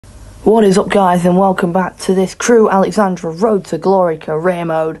What is up, guys, and welcome back to this Crew Alexandra Road to Glory career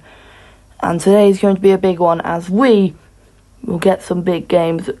mode. And today is going to be a big one, as we will get some big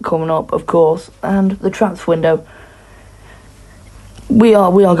games coming up, of course, and the transfer window. We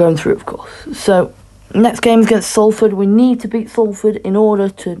are going through, of course. So, next game is against Salford. We need to beat Salford in order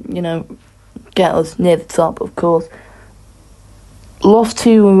to, get us near the top, of course. Lost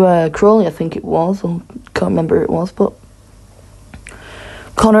to Crawley, I think it was, or can't remember who it was, but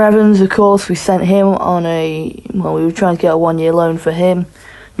Connor Evans, of course, we sent him on we were trying to get a 1-year loan for him.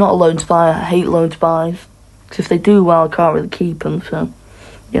 Not a loan spy, I hate loan spies. Because if they do well, I can't really keep them, so,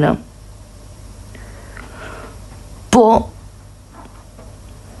 But,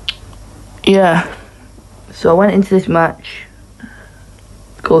 yeah. So I went into this match.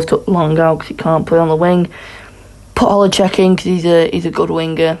 Of course, took long out because he can't play on the wing. Put Olacek in because he's a good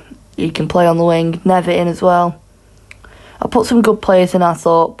winger. He can play on the wing. Never in as well. I put some good players in, I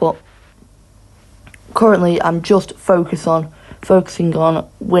thought, but currently I'm just focusing on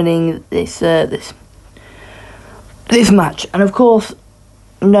winning this match. And of course,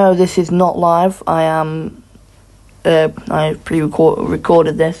 no, this is not live. I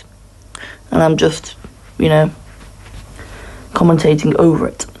pre-recorded this, and I'm just, commentating over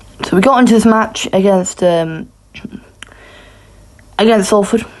it. So we got into this match against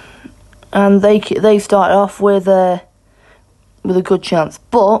Salford, and they started off with a good chance,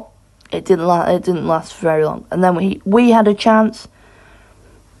 but it didn't last very long. And then we had a chance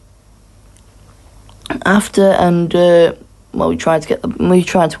after, and we tried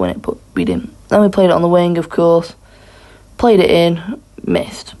to win it, but we didn't. Then we played it on the wing, of course, played it in,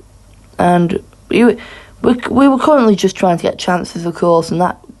 missed, and we were currently just trying to get chances, of course, and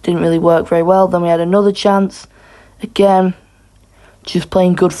that didn't really work very well. Then we had another chance, again, just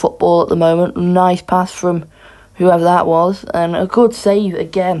playing good football at the moment. Nice pass from whoever that was, and a good save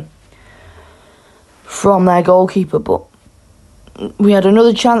again from their goalkeeper. But we had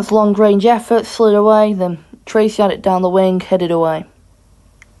another chance, long range effort, slid away, then Tracy had it down the wing, headed away.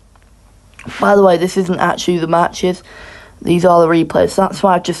 By the way, this isn't actually the matches, these are the replays. That's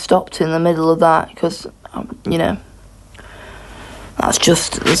why I just stopped in the middle of that, because that's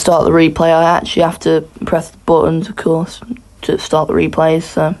just the start of the replay. I actually have to press the buttons, of course, to start the replays.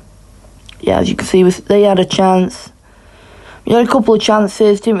 So yeah, as you can see, they had a chance. We had a couple of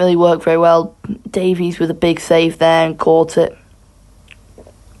chances, didn't really work very well. Davies with a big save there and caught it.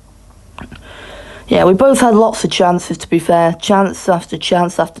 Yeah, we both had lots of chances, to be fair. Chance after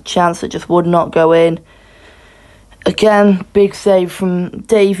chance after chance that just would not go in. Again, big save from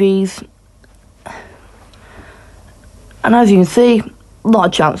Davies. And as you can see, a lot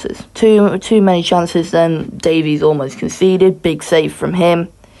of chances. Too many chances, then Davies almost conceded. Big save from him.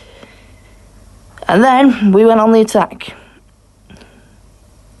 And then we went on the attack.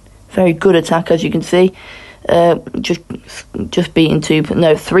 Very good attack, as you can see. Just beating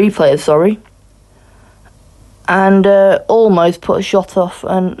 3 players, sorry. And almost put a shot off.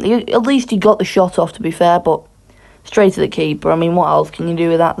 And at least he got the shot off, to be fair, but straight to the keeper. I mean, what else can you do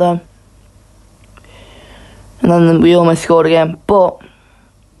with that, though? And then we almost scored again. But,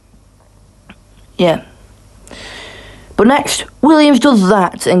 yeah. But next, Williams does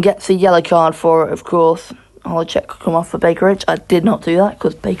that and gets a yellow card for it, of course. Olacek could come off for Bakerich. I did not do that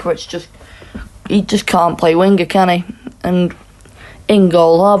because Bakerich just can't play winger, can he? And in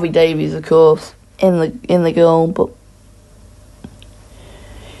goal, Harvey Davies, of course, in the goal. But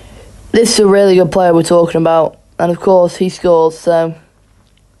this is a really good player we're talking about, and of course he scores. So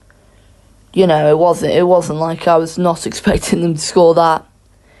it wasn't like I was not expecting them to score that.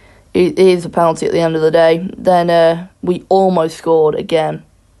 It is a penalty at the end of the day. Then we almost scored again.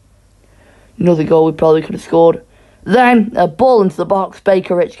 Another goal we probably could have scored. Then a ball into the box.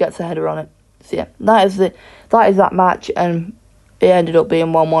 Bakerich gets a header on it. So yeah, that is that match, and it ended up being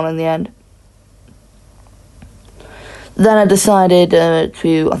 1-1 in the end. Then I decided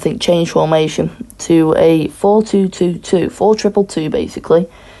to, I think, change formation to a 4-2-2-2, 4-2-2-2 basically,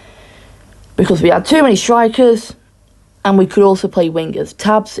 because we had too many strikers. And we could also play wingers.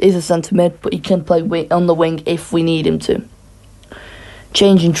 Tabs is a centre mid, but he can play on the wing if we need him to.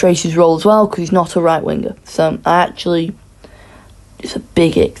 Changing Tracy's role as well, because he's not a right winger. So it's a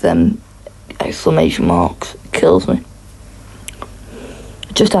big ick, them exclamation marks. It kills me.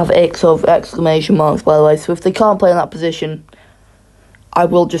 I just have icks of exclamation marks, by the way. So if they can't play in that position, I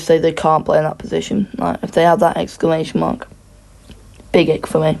will just say they can't play in that position. Like, if they have that exclamation mark. Big ick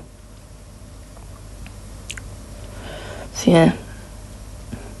for me. So yeah.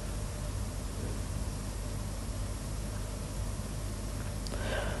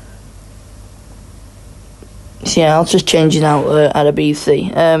 So yeah, I was just changing out at a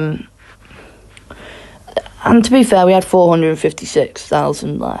BC. And to be fair, we had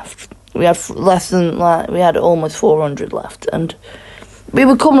 456,000 left. We had we had almost 400 left, and we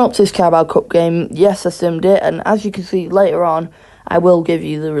were coming up to this Carabao Cup game. Yes, I simmed it, and as you can see later on, I will give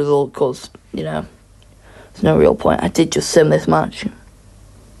you the result because, you know, there's no real point. I did just sim this match.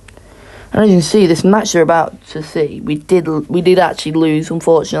 And as you can see, this match you're about to see, we did actually lose,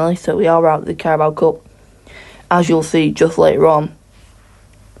 unfortunately, so we are out of the Carabao Cup, as you'll see just later on.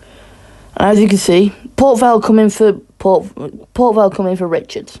 And as you can see, Port Vale come in for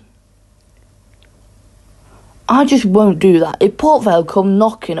Richards. I just won't do that. If Port Vale come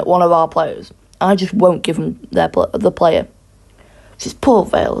knocking at one of our players, I just won't give them the player. It's just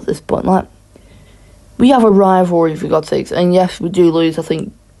Port Vale at this point. Like, we have a rivalry, for God's sakes, and yes, we do lose. I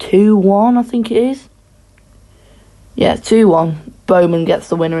think 2-1. I think it is. Yeah, 2-1. Bowman gets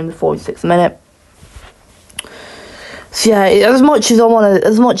the winner in the 46th minute. So yeah, as much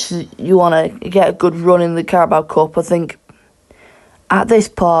as you wanna get a good run in the Carabao Cup, I think at this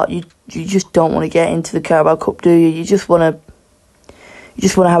part you just don't want to get into the Carabao Cup, do you? You just wanna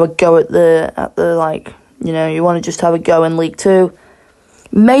have a go at the like, you know, you want to just have a go in League Two,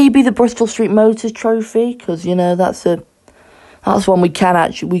 maybe the Bristol Street Motors Trophy, because you know that's one we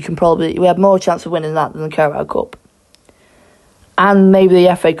have more chance of winning that than the Carabao Cup, and maybe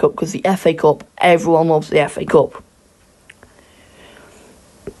the FA Cup, because the FA Cup, everyone loves the FA Cup.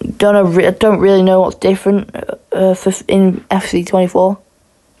 I don't really know what's different in FC24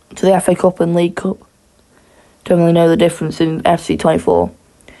 to the FA Cup and League Cup. Don't really know the difference in FC24.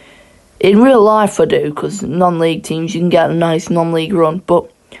 In real life I do, because non-league teams, you can get a nice non-league run.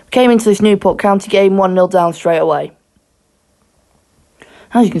 But came into this Newport County game 1-0 down straight away.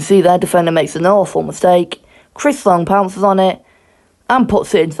 As you can see, their defender makes an awful mistake. Chris Long pounces on it and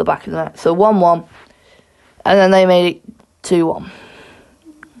puts it into the back of the net. So 1-1. And then they made it 2-1.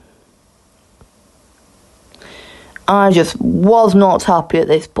 I just was not happy at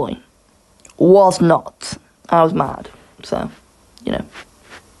this point. Was not. I was mad. So, you know.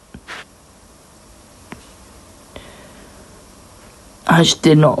 I just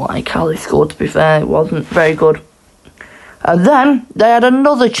did not like how they scored, to be fair. It wasn't very good. And then they had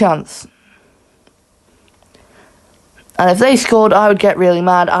another chance. And if they scored, I would get really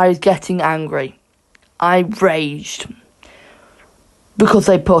mad. I was getting angry. I raged. Because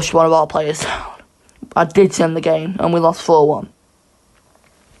they pushed one of our players down. I did send the game, and we lost 4-1.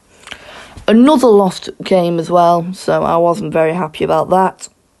 Another lost game as well, so I wasn't very happy about that.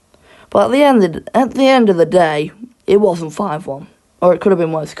 But at the end of the day, it wasn't 5-1. Or it could have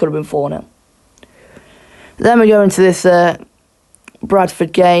been worse, it could have been 4-0. Then we go into this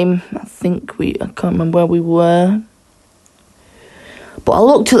Bradford game. I can't remember where we were. But I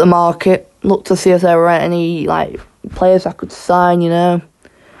looked at the market, looked to see if there were any players I could sign, you know.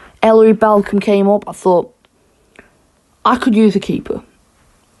 Ellery Balcom came up. I thought, I could use a keeper.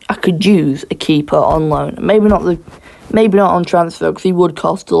 I could use a keeper on loan. Maybe not on transfer, because he would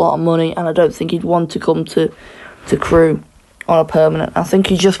cost a lot of money, and I don't think he'd want to come to Crewe on a permanent. I think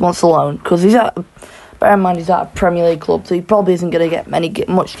he just wants a loan, because bear in mind he's at a Premier League club, so he probably isn't going to get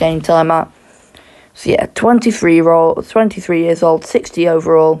much game time at. So yeah, 23 years old, 60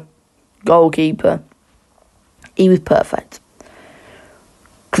 overall, goalkeeper. He was perfect.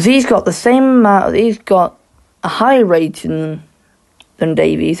 Because he's got the same amount, he's got a higher rating than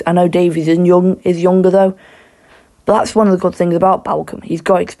Davies. I know Davies is younger though, but that's one of the good things about Balcom. He's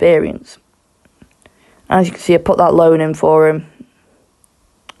got experience. As you can see, I put that loan in for him.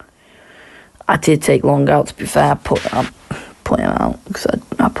 I did take Long out, to be fair. I put him out because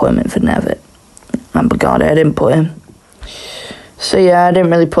I put him in for Nevitt. And Bugatti, I didn't put him. So yeah, I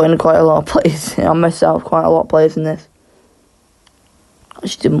didn't really put in quite a lot of players. I missed out quite a lot of players in this. I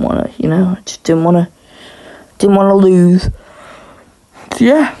just didn't want to, I just didn't want to lose. So,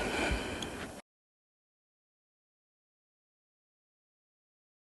 yeah.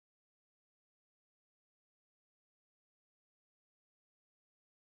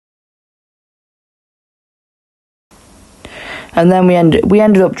 And then we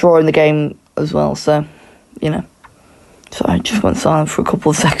ended up drawing the game as well, so, So I just went silent for a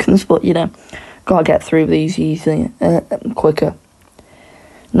couple of seconds, but, gotta get through these easily, quicker.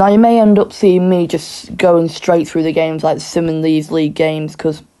 Now, you may end up seeing me just going straight through the games, like simming these league games,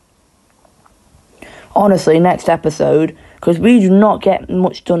 because, honestly, next episode, because we do not get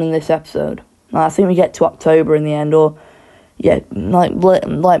much done in this episode. I think we get to October in the end, or, like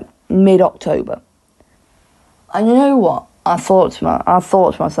mid-October. And you know what? I thought to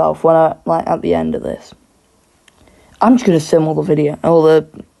myself when at the end of this, I'm just gonna sim all the video,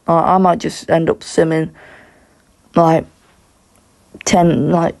 I might just end up simming 10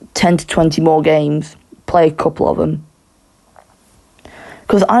 to 20 more games, play a couple of them.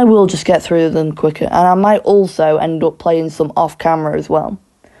 Because I will just get through them quicker. And I might also end up playing some off-camera as well.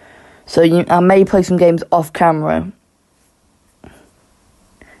 So I may play some games off-camera. And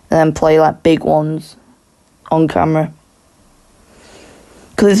then play, like, big ones on camera.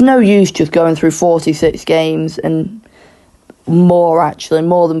 Because there's no use just going through 46 games and more, actually.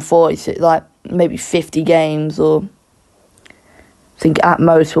 More than 46. Like, maybe 50 games. Or I think at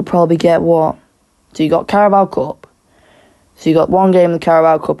most we'll probably get what? So you got Carabao Cup. So you got one game in the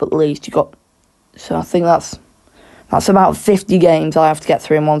Carabao Cup at least. So I think that's about 50 games I have to get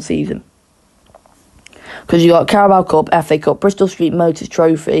through in one season. Because you got Carabao Cup, FA Cup, Bristol Street Motors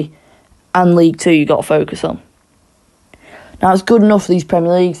Trophy, and League Two you got to focus on. Now it's good enough for these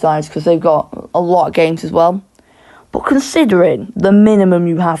Premier League sides because they've got a lot of games as well. But considering the minimum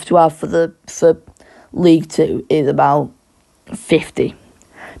you have to have for League Two is about 50.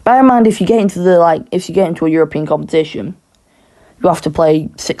 Bear in mind if you get into a European competition, you have to play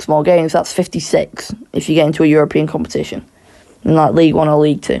 6 more games. That's 56 if you get into a European competition. In like League 1 or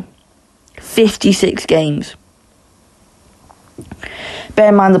League 2. 56 games. Bear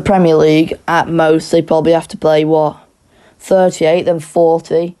in mind the Premier League, at most, they probably have to play, 38, then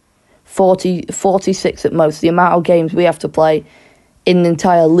 40. 46 at most. The amount of games we have to play in the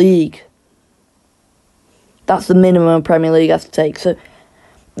entire league. That's the minimum Premier League has to take. So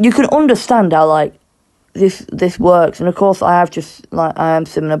you can understand how, this works, and of course I am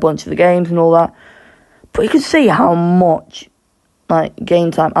simming a bunch of the games and all that, but you can see how much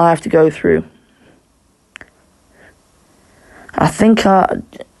game time I have to go through. I think and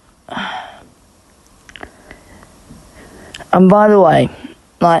by the way,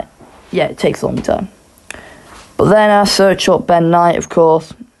 it takes a long time, but then I search up Ben Knight, of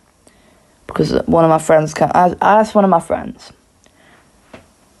course, because one of my friends I asked one of my friends,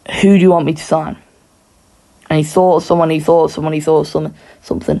 who do you want me to sign? And he thought of someone,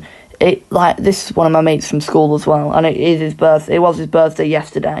 something. This is one of my mates from school as well, and it is his birthday. It was his birthday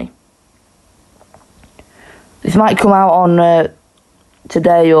yesterday. This might come out on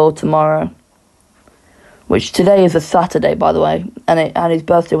today or tomorrow. Which today is a Saturday, by the way, and his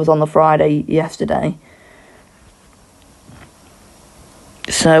birthday was on the Friday yesterday.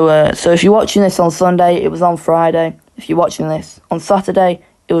 So if you're watching this on Sunday, it was on Friday. If you're watching this on Saturday,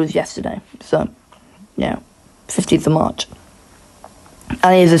 it was yesterday. So, yeah. 15th of March.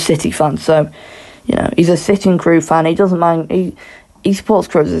 And he is a City fan, so, he's a City and Crew fan. He doesn't mind, he supports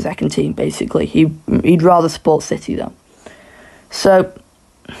Crew as a second team, basically. He'd rather support City, though. So,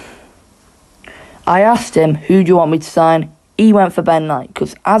 I asked him, who do you want me to sign? He went for Ben Knight,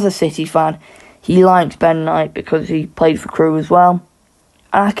 because as a City fan, he likes Ben Knight because he played for Crew as well.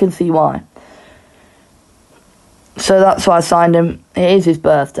 And I can see why. So that's why I signed him. It is his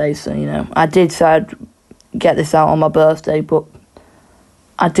birthday, so, I did say I'd get this out on my birthday, but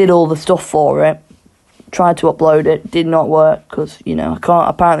I did all the stuff for it, tried to upload it, did not work, because,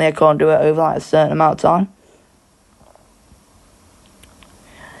 I can't do it over, a certain amount of time.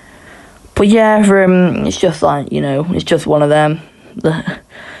 But yeah, it's just it's just one of them, that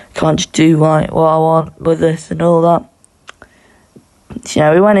can't just do, what I want with this and all that.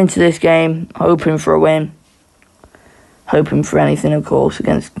 We went into this game hoping for a win, hoping for anything, of course,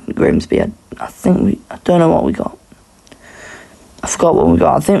 against Grimsby. I don't know what we got. I forgot what we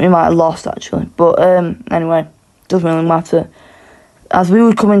got. I think we might have lost, actually. But anyway, doesn't really matter. As we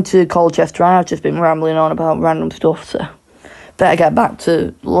would come into Colchester, I've just been rambling on about random stuff, so better get back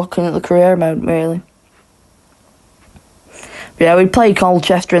to looking at the career mode, really. But yeah, we played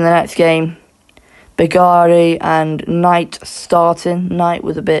Colchester in the next game. Bigari and Knight starting. Knight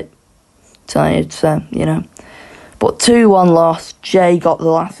was a bit tired, so, But 2-1 loss. Jay got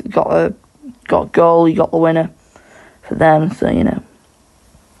a goal, he got the winner for them, so,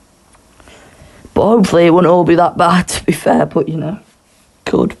 But hopefully it wouldn't all be that bad, to be fair, but,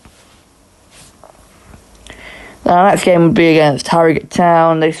 could. Then our next game would be against Harrogate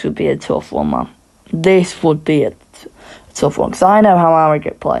Town. This would be a tough one, man. This would be a tough one, because I know how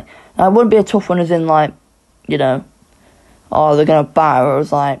Harrogate play. Now, it wouldn't be a tough one as in, they're going to batter us,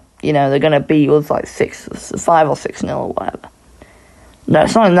 they're going to beat us 5 or 6-0 or whatever. No,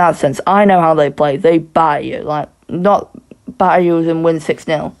 it's not in that sense. I know how they play. They batter you. Not batter you as in win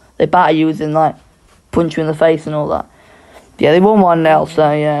 6-0. They batter you as in, punch you in the face and all that. Yeah, they won 1-0,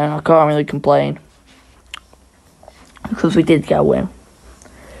 so, yeah, I can't really complain. Because we did get a win.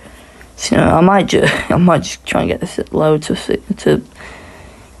 So, I might just try and get this low to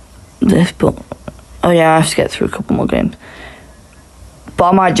this, but... Oh, yeah, I have to get through a couple more games. But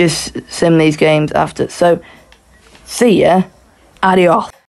I might just sim these games after. So, see ya. Adios.